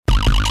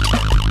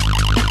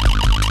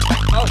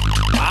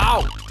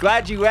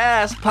Glad You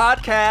Asked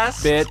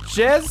podcast.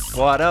 Bitches.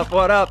 What up,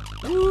 what up?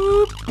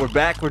 Whoop. We're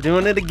back. We're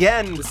doing it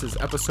again. This is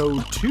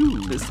episode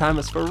 2. This time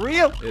is for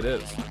real. It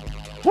is.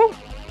 Woo.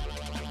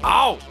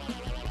 Ow.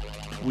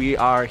 We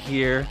are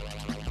here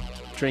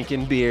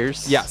drinking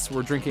beers. Yes,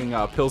 we're drinking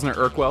Pilsner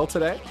Urquell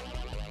today.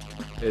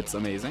 It's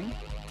amazing.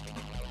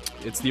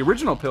 It's the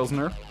original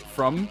Pilsner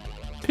from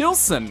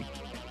Pilsen.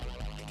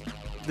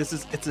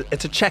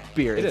 It's a Czech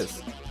beer. It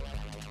is.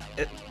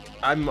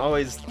 I'm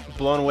always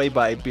blown away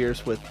by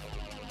beers with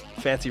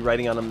fancy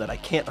writing on them that I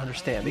can't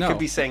understand. It could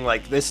be saying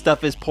like, this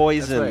stuff is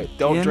poison. That's right.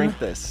 Don't drink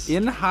this.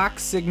 In hoc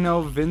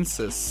signo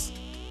vinces.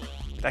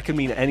 That could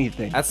mean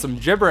anything. That's some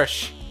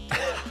gibberish.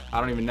 I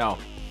don't even know.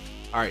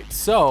 All right,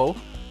 so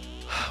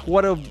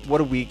What a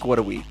week. what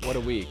a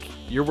week.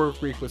 Your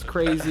work week was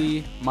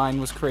crazy.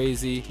 Mine was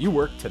crazy. You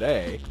worked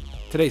today.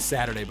 Today's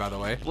Saturday, by the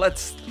way.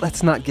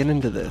 Let's not get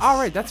into this. All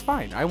right, that's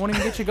fine. I won't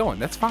even get you going.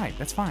 That's fine.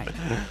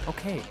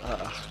 Okay.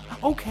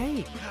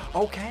 Okay.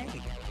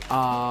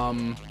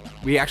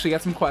 We actually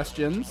got some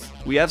questions.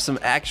 We have some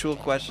actual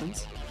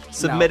questions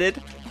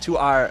submitted to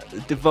our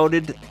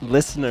devoted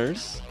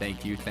listeners.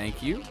 Thank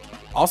you.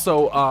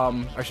 Also,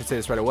 I should say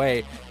this right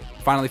away.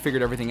 Finally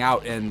figured everything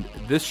out, and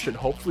this should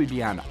hopefully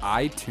be on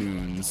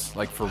iTunes,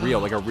 like for real,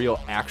 like a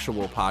real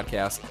actual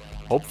podcast.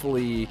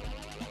 Hopefully,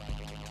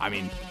 I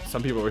mean,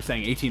 some people were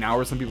saying 18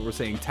 hours, some people were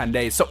saying 10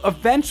 days. So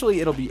eventually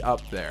it'll be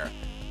up there.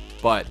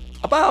 But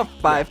About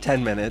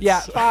 5-10 minutes.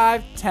 yeah,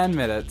 5-10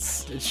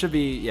 minutes. It should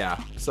be,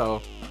 yeah.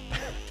 So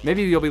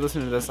maybe you'll be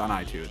listening to this on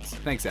iTunes.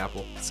 Thanks,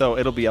 Apple. So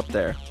it'll be up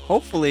there.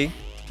 Hopefully,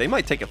 they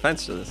might take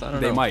offense to this. I don't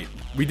know. They might.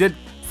 We did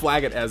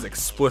flag it as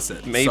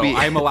explicit. Maybe. So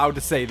I'm allowed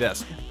to say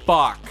this.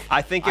 Fuck.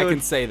 I can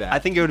say that. I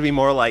think it would be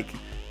more like,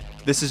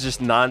 this is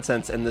just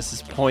nonsense and this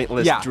is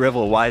pointless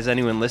drivel. Why is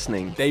anyone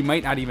listening? They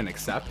might not even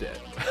accept it.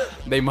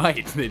 They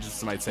might. They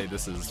just might say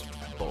this is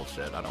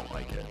bullshit. I don't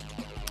like it.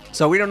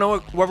 So we don't know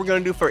what we're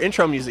going to do for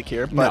intro music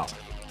here, but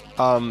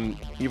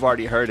you've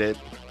already heard it.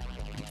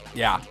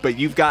 Yeah. But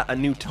you've got a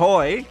new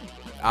toy.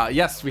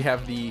 Yes, we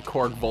have the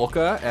Korg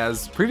Volca,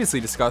 as previously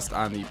discussed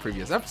on the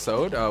previous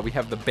episode. We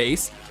have the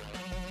bass.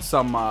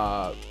 Some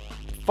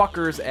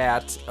fuckers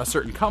at a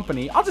certain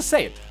company. I'll just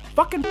say it.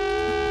 Fucking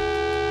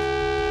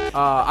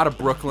out of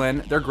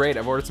Brooklyn. They're great.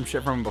 I've ordered some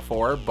shit from them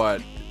before,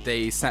 but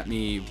they sent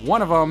me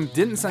one of them.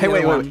 Didn't send me the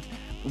other one.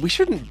 We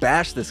shouldn't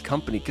bash this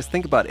company, because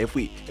think about it. If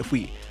we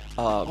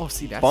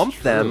that's bump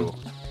true. them,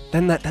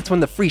 then that's when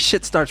the free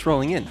shit starts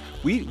rolling in.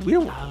 We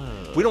don't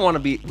want to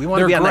be. We want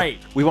to They're be on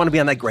great. that. We want to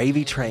be on that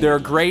gravy train. They're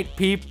great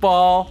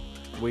people.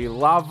 We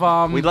love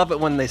them. We love it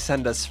when they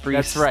send us free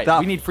That's stuff. right.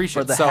 We need free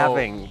shit. For the so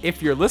having.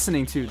 if you're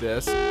listening to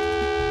this,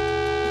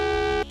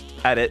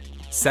 Edit.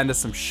 send us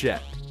some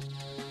shit.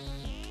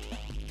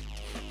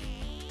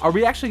 Are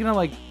we actually gonna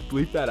like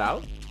bleep that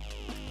out?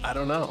 I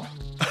don't know.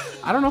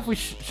 I don't know if we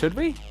should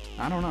we?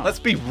 I don't know. Let's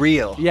be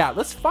real. Yeah,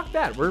 let's fuck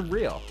that. We're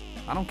real.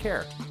 I don't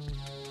care.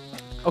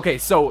 Okay,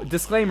 so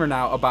disclaimer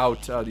now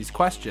about these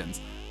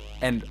questions,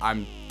 and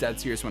I'm dead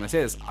serious when I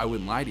say this. I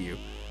wouldn't lie to you.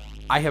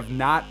 I have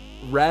not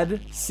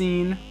read,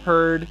 seen,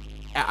 heard.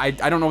 I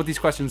don't know what these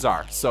questions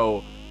are,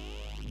 so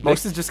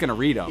most is just gonna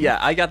read them. Yeah,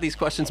 I got these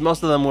questions.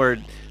 Most of them were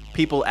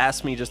people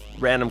ask me just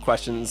random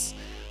questions.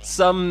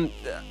 Some,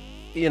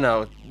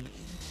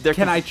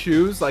 Can I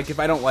choose? Like, if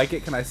I don't like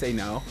it, can I say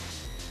no?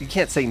 You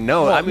can't say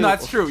no. Well, I mean, no,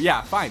 that's true.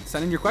 Yeah, fine.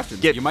 Send in your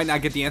questions. You might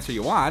not get the answer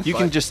you want. You but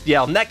can just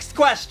yell, next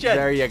question.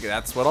 There you go.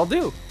 That's what I'll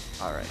do.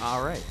 All right.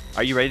 All right.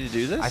 Are you ready to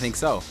do this? I think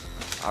so.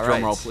 All Drum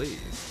right. roll,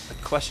 please. The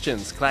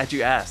questions. Glad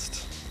you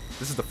asked.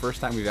 This is the first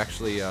time we've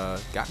actually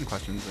gotten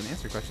questions and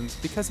answered questions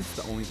because it's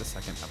only the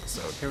second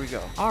episode. Here we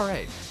go. All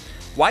right.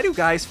 Why do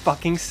guys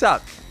fucking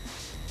suck?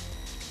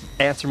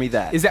 Answer me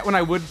that. Is that when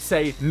I would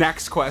say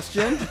next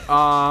question?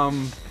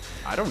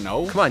 I don't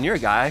know. Come on, you're a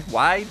guy.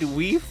 Why do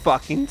we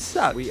fucking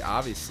suck? We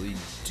obviously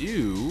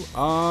do.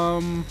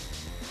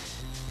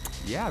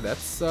 Yeah,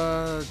 that's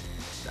a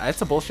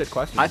bullshit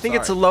question. I think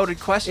it's a loaded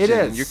question. It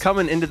is. You're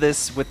coming into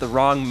this with the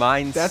wrong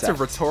mindset. That's a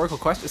rhetorical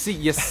question. See,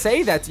 you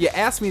say that, you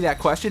ask me that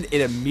question, it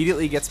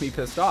immediately gets me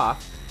pissed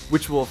off,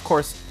 which will of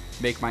course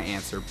make my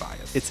answer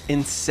biased. It's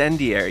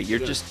incendiary. You're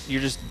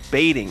just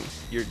baiting.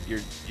 You're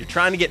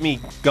trying to get me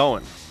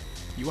going.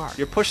 You are.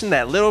 You're pushing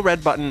that little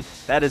red button.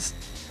 That is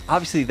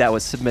obviously that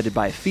was submitted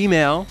by a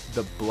female.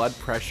 The blood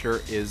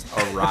pressure is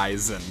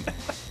arising.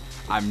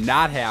 I'm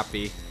not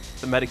happy.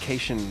 The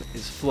medication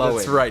is flowing.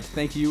 That's right.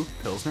 Thank you,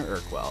 Pilsner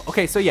Urquell.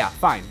 Okay, so yeah,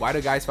 fine. Why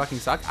do guys fucking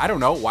suck? I don't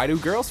know. Why do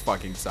girls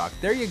fucking suck?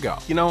 There you go.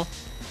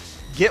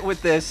 Get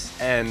with this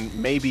and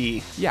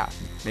maybe... Yeah,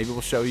 maybe we'll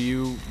show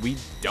you we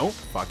don't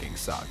fucking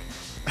suck.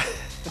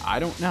 I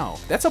don't know.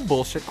 That's a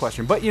bullshit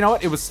question, but you know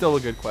what? It was still a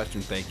good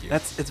question. Thank you.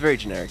 It's very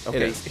generic.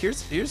 Okay, is.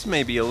 here's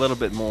maybe a little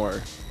bit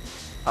more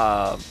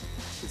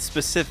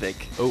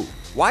specific. Oh.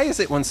 Why is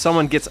it when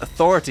someone gets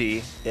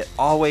authority, it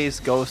always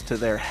goes to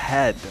their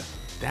head?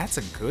 That's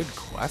a good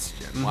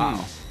question.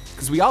 Wow.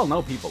 Because we all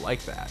know people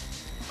like that.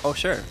 Oh,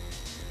 sure.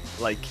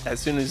 Like, as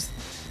soon as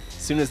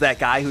soon as that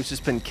guy who's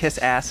just been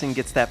kiss-assing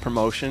gets that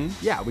promotion.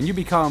 Yeah, when you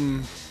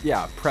become,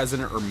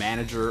 president or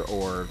manager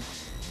or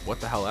what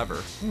the hell ever.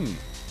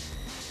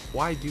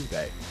 Why do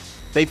they?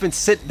 They've been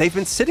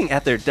sitting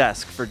at their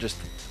desk for just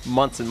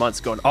months and months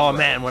going, oh,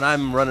 man, when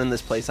I'm running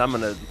this place, I'm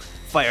going to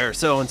fire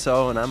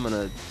so-and-so, and I'm going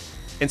to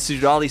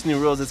institute all these new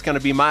rules. It's going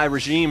to be my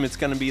regime. It's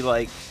going to be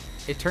like...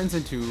 It turns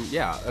into,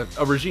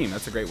 a regime.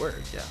 That's a great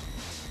word. Yeah.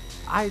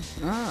 I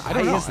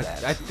don't know. Is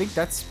that? I think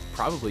that's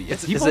probably it.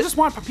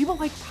 People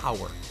like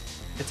power.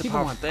 It's a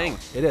powerful thing.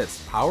 Power. It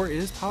is. Power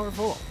is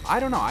powerful. I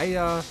don't know.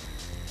 I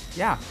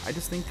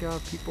just think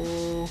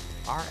people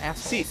are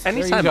assholes. See,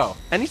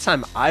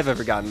 anytime I've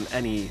ever gotten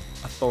any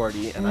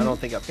authority, and I don't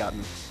think I've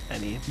gotten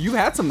any. You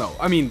had some, though.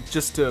 I mean,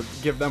 just to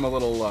give them a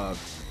little,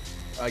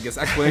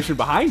 explanation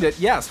behind it,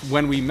 yes,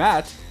 when we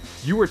met,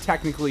 you were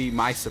technically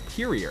my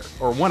superior,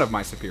 or one of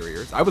my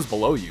superiors. I was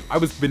below you. I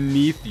was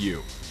beneath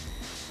you.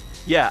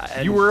 Yeah.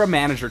 And you were a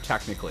manager,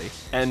 technically.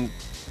 And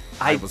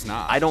I was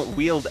not. I don't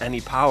wield any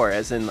power,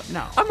 as in,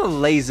 no. I'm a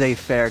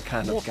laissez-faire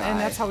kind of guy. And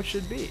that's how it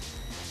should be.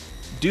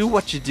 Do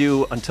what you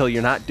do until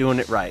you're not doing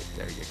it right.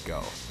 There you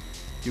go.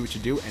 Do what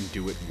you do and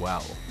do it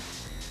well.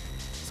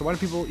 So why do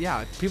people,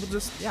 again,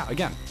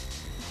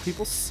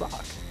 people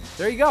suck.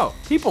 There you go.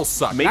 People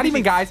suck. Not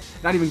even guys,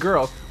 not even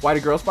girls. Why do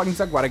girls fucking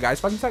suck? Why do guys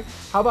fucking suck?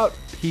 How about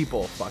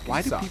people fucking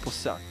suck? Why do people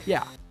suck?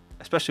 Yeah.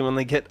 Especially when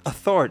they get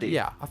authority.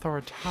 Yeah,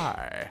 authority.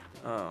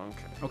 Oh,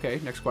 okay.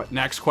 Okay,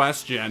 next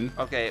question.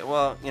 Okay,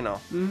 well,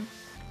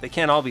 they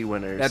can't all be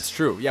winners. That's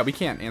true. Yeah, we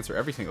can't answer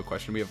every single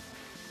question. We have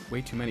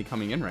way too many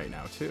coming in right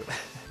now, too.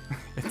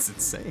 It's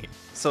insane.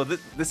 So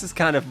this is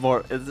kind of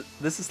more,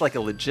 this is like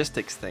a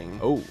logistics thing.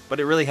 Oh. But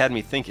it really had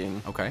me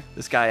thinking. Okay.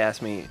 This guy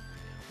asked me,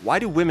 why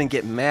do women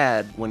get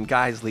mad when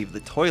guys leave the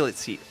toilet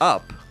seat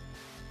up,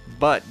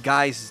 but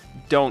guys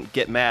don't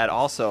get mad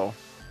also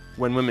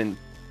when women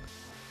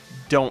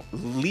don't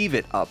leave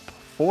it up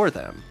for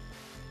them?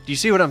 Do you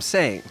see what I'm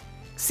saying?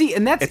 See,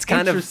 and that's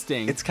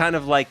interesting. It's kind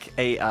of like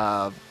a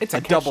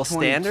double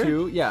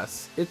standard.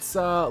 Yes, it's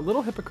a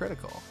little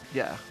hypocritical.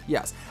 Yeah.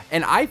 Yes,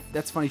 and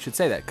that's funny you should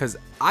say that, because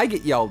I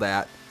get yelled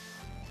at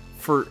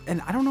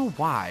and I don't know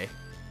why.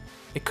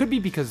 It could be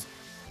because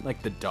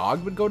like the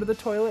dog would go to the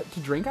toilet to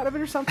drink out of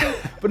it or something.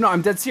 But no,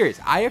 I'm dead serious.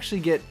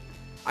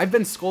 I've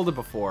been scolded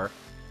before.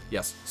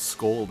 Yes,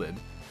 scolded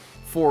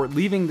for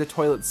leaving the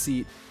toilet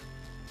seat.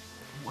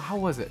 How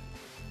was it?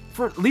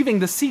 For leaving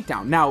the seat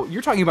down. Now,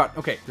 you're talking about,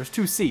 okay, there's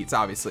two seats,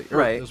 obviously.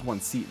 Right. There's one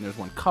seat and there's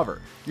one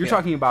cover. You're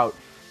talking about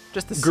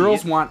just the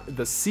girls seat. Want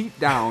the seat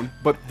down,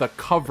 but the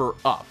cover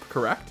up,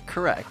 correct?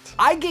 Correct.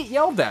 I get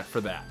yelled at for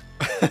that.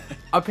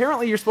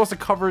 Apparently, you're supposed to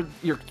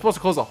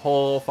close the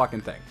whole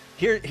fucking thing.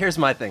 Here's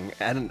my thing.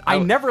 And I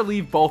never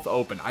leave both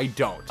open. I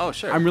don't. Oh,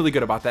 sure. I'm really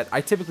good about that.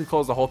 I typically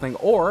close the whole thing,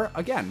 or,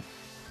 again,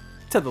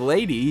 to the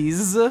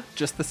ladies,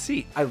 just the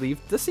seat. I leave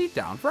the seat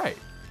down, right.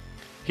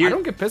 I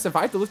don't get pissed if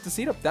I have to lift the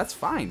seat up. That's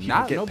fine.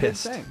 No big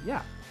thing.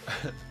 Yeah.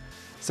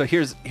 So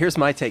here's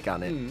my take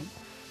on it.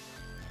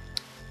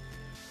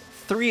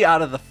 3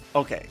 out of the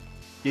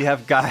you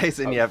have guys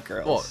and you have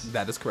girls. Well,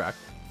 that is correct.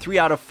 3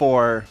 out of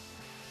 4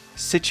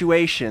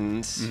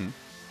 situations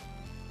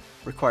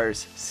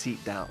requires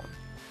seat down.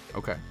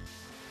 Okay.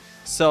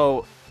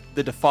 So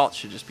the default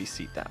should just be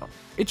seat down.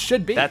 It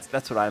should be. That's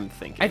what I'm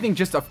thinking. I think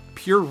just a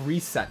pure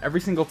reset every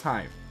single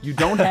time. You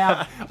don't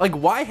have,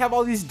 why have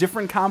all these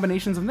different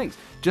combinations of things?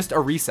 Just a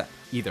reset.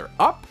 Either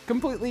up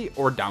completely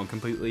or down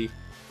completely.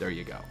 There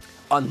you go.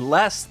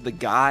 Unless the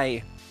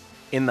guy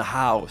in the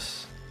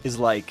house is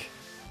like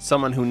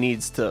someone who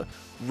needs to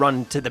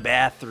run to the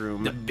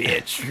bathroom. The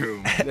bitch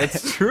room.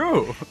 That's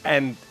true.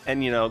 And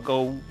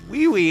go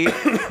wee-wee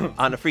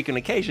on a frequent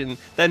occasion,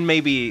 then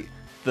maybe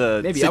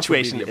the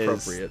situation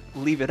is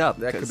leave it up.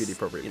 That could be the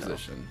appropriate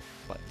position.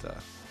 But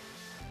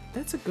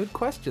that's a good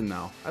question,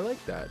 though. I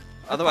like that.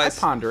 Otherwise,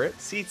 I ponder it.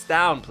 Seats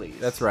down, please.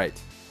 That's right.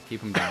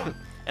 Keep them down.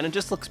 And it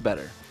just looks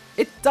better.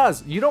 It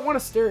does. You don't want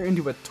to stare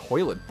into a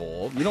toilet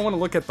bowl. You don't want to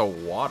look at the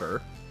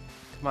water.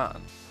 Come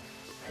on.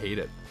 I hate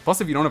it. Plus,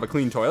 if you don't have a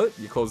clean toilet,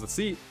 you close the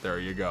seat. There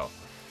you go.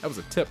 That was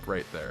a tip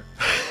right there.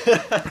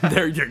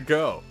 There you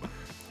go.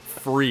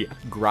 Free.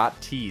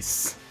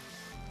 Gratis.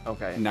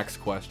 Okay. Next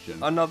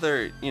question.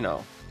 Another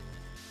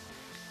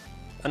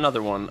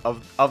one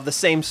of the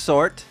same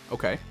sort.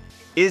 Okay.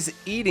 Is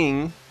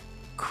eating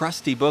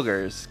crusty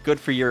boogers good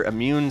for your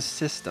immune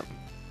system?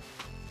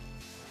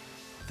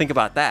 Think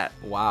about that.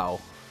 Wow.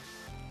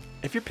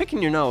 If you're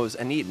picking your nose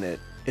and eating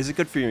it, is it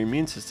good for your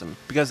immune system?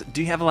 Because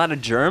do you have a lot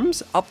of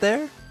germs up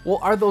there? Well,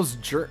 are those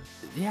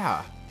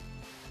yeah.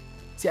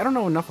 See, I don't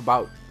know enough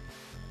about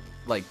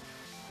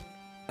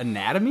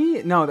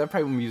anatomy. No, that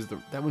probably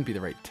wouldn't be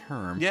the right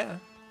term. Yeah.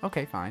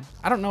 Okay, fine.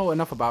 I don't know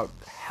enough about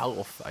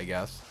health, I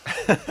guess.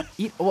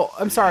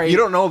 I'm sorry. You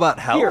don't know about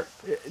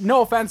health? Here,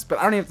 no offense, but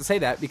I don't even have to say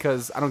that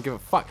because I don't give a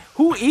fuck.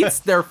 Who eats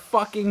their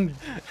fucking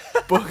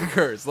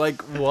boogers?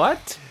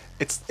 What?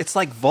 It's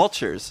like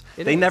vultures.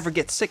 They never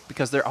get sick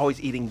because they're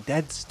always eating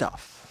dead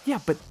stuff. Yeah,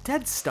 but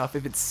dead stuff,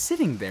 if it's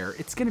sitting there,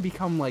 it's going to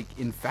become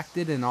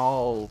infected and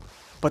all.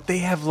 But they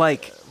have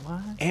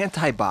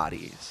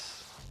antibodies.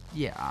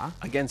 Yeah.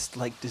 against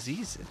like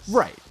diseases.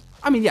 Right.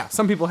 I mean, yeah,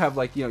 some people have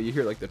like, you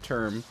hear like the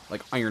term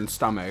like iron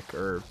stomach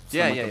or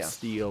stomach of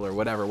steel or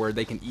whatever, where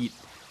they can eat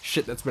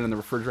shit that's been in the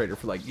refrigerator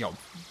for like,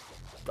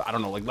 I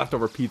don't know, like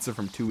leftover pizza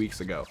from 2 weeks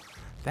ago.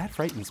 That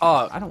frightens me.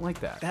 I don't like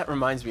that. That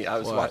reminds me, I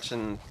was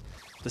watching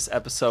this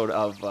episode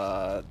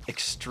of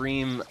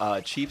Extreme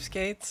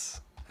Cheapskates.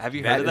 Have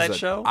you heard of that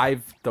show?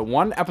 The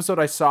one episode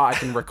I saw, I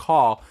can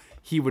recall,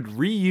 he would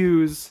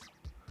reuse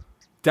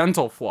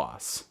dental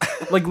floss.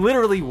 Like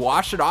literally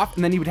wash it off,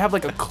 and then he would have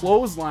like a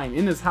clothesline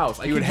in his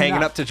house. He would hang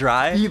it up to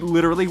dry? He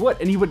literally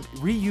would. And he would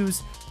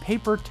reuse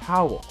paper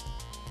towel.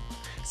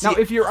 Now,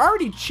 if you're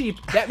already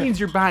cheap, that means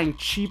you're buying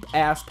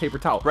cheap-ass paper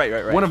towel.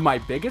 Right. One of my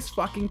biggest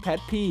fucking pet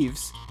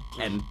peeves,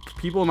 and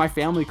people in my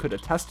family could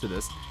attest to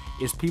this,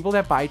 is people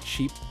that buy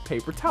cheap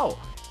paper towel.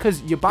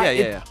 Because you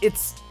buy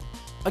it's,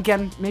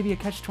 again, maybe a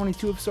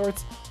catch-22 of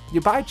sorts.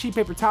 You buy a cheap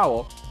paper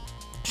towel.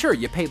 Sure,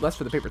 you paid less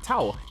for the paper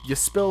towel. You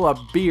spill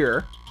a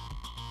beer.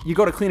 You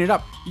go to clean it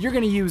up. You're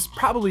going to use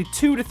probably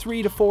 2 to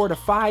 3 to 4 to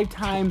 5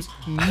 times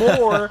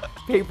more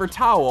paper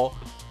towel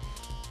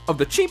of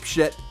the cheap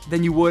shit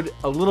than you would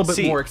a little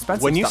bit more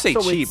expensive when you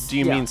stuff. say cheap, do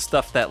you mean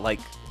stuff that like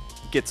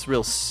gets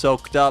real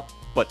soaked up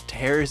but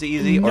tears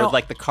easy, or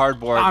like the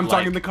cardboard? I'm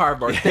talking the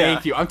cardboard.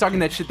 Thank you. I'm talking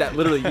that shit that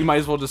literally you might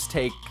as well just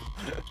take.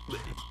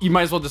 You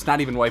might as well just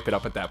not even wipe it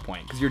up at that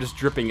point because you're just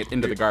dripping it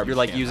into the garbage. You're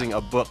like can using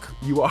a book.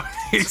 You are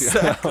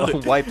exactly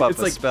wipe up it's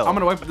a like, spill. I'm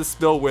gonna wipe the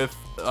spill with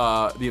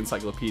the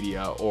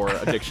encyclopedia or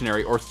a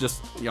dictionary or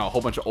just a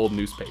whole bunch of old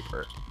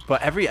newspaper.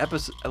 But every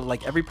episode,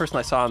 like every person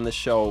I saw on this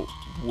show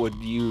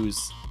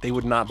they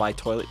would not buy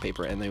toilet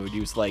paper, and they would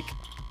use like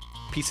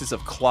pieces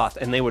of cloth,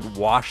 and they would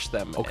wash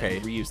them and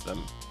reuse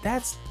them.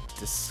 That's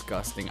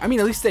disgusting. I mean,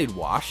 at least they'd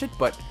wash it,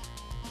 but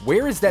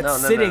where is that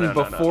sitting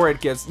before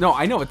it gets? No,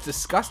 I know it's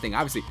disgusting,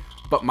 obviously.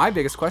 But my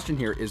biggest question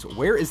here is,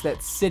 where is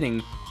that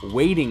sitting,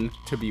 waiting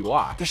to be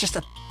washed? There's just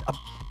a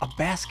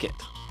basket,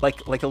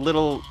 like a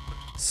little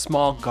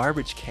small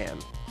garbage can,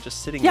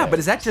 just sitting there. Yeah, but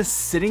is that just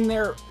sitting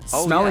there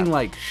smelling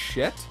like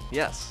shit?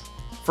 Yes.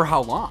 For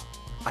how long?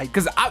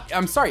 Because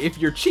I'm sorry, if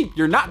you're cheap,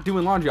 you're not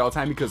doing laundry all the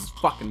time because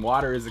fucking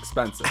water is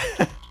expensive.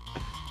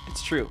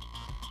 It's true.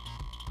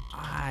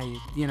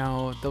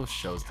 Those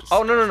shows.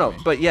 Oh no!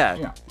 But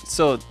yeah.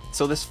 So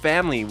this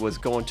family was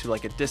going to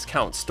like a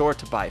discount store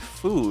to buy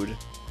food.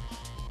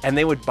 And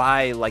they would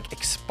buy like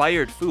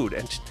expired food,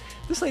 and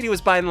this lady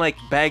was buying like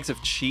bags of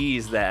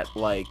cheese that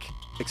like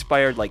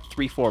expired like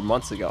 3-4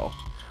 months ago.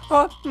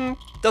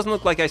 Doesn't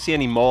look like I see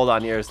any mold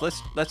on yours.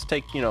 Let's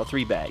take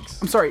 3 bags.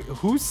 I'm sorry,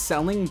 who's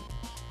selling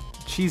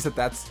cheese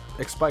that's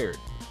expired?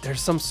 There's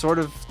some sort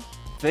of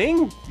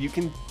thing you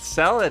can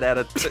sell it at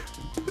a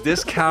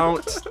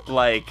discount,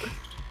 like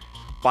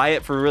buy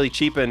it for really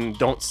cheap and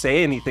don't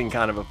say anything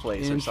kind of a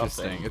place or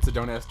something. Interesting. It's a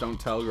don't ask, don't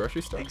tell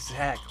grocery store.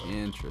 Exactly.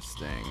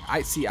 Interesting.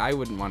 I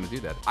wouldn't want to do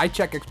that. I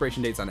check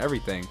expiration dates on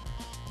everything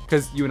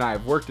because you and I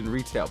have worked in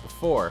retail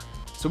before,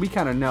 so we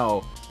kind of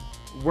know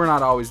we're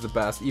not always the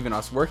best, even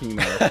us working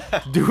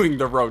there, doing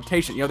the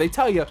rotation. They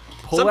tell you,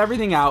 pull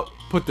everything out,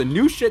 put the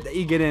new shit that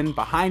you get in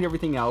behind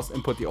everything else,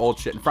 and put the old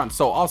shit in front.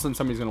 So all of a sudden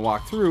somebody's going to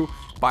walk through,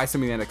 buy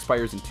something that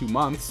expires in 2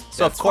 months.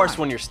 So of course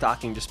when you're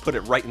stocking, just put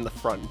it right in the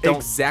front.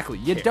 Exactly.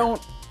 You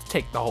don't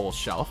take the whole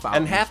shelf out.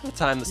 And half the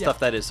time the stuff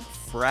that is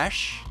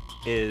fresh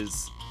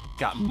is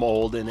got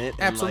mold in it.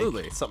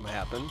 Absolutely. And, something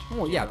happened.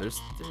 Well, yeah, I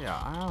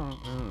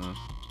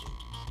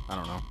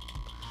don't know.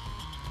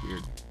 It's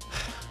weird.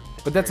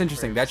 But that's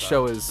interesting. That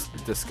show is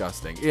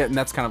disgusting. Yeah, and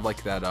that's kind of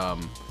like that.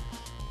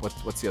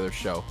 What's the other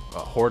show?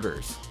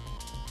 Hoarders.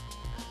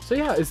 So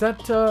yeah, is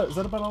that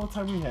about all the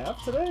time we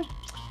have today?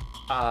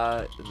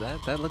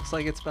 That looks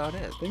like it's about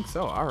it. I think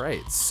so. All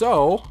right.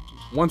 So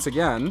once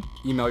again,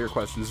 email your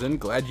questions in.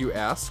 Glad you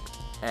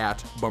asked at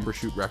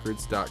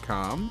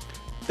bumbershootrecords.com.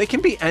 They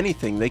can be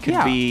anything. They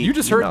could be. You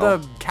just heard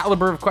the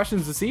caliber of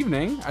questions this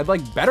evening. I'd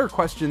like better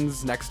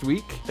questions next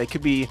week. They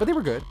could be. But they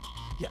were good.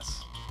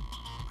 Yes.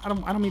 I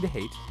don't mean to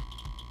hate.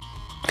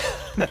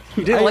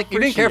 You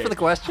didn't care for the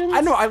questions?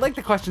 I know, I like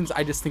the questions.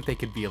 I just think they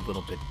could be a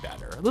little bit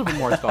better, a little bit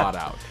more thought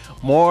out.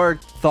 More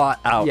thought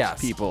out, yes.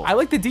 people. I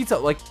like the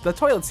detail, like the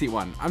toilet seat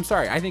one. I'm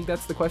sorry, I think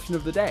that's the question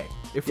of the day.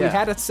 If we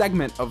had a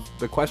segment of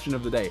the question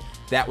of the day,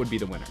 that would be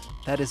the winner.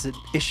 That is an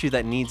issue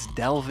that needs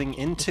delving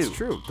into. It's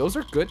true. Those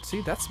are good.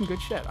 See, that's some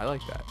good shit. I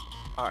like that.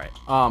 All right.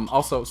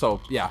 Also,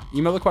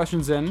 email the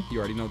questions in. You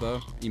already know the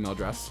email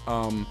address.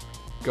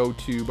 Go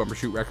to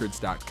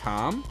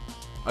bumbershootrecords.com.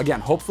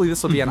 Again, hopefully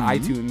this will be on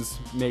iTunes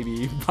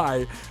maybe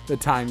by the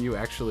time you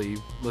actually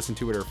listen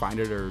to it or find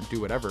it or do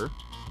whatever.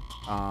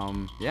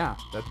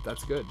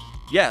 That's good.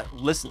 Yeah,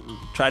 listen,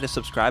 try to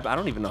subscribe. I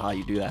don't even know how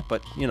you do that,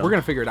 but we're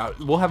gonna figure it out.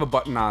 We'll have a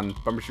button on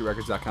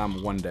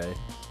bumbershootrecords.com one day.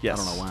 Yes.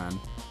 I don't know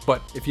when,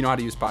 but if you know how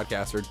to use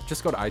podcasts, or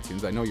just go to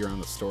iTunes. I know you're on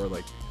the store,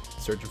 like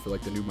searching for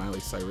like the new Miley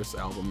Cyrus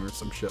album or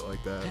some shit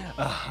like that.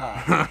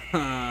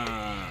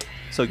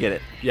 So get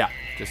it. Yeah,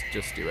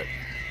 just do it.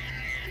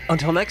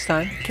 Until next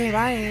time. Okay,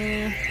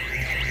 bye.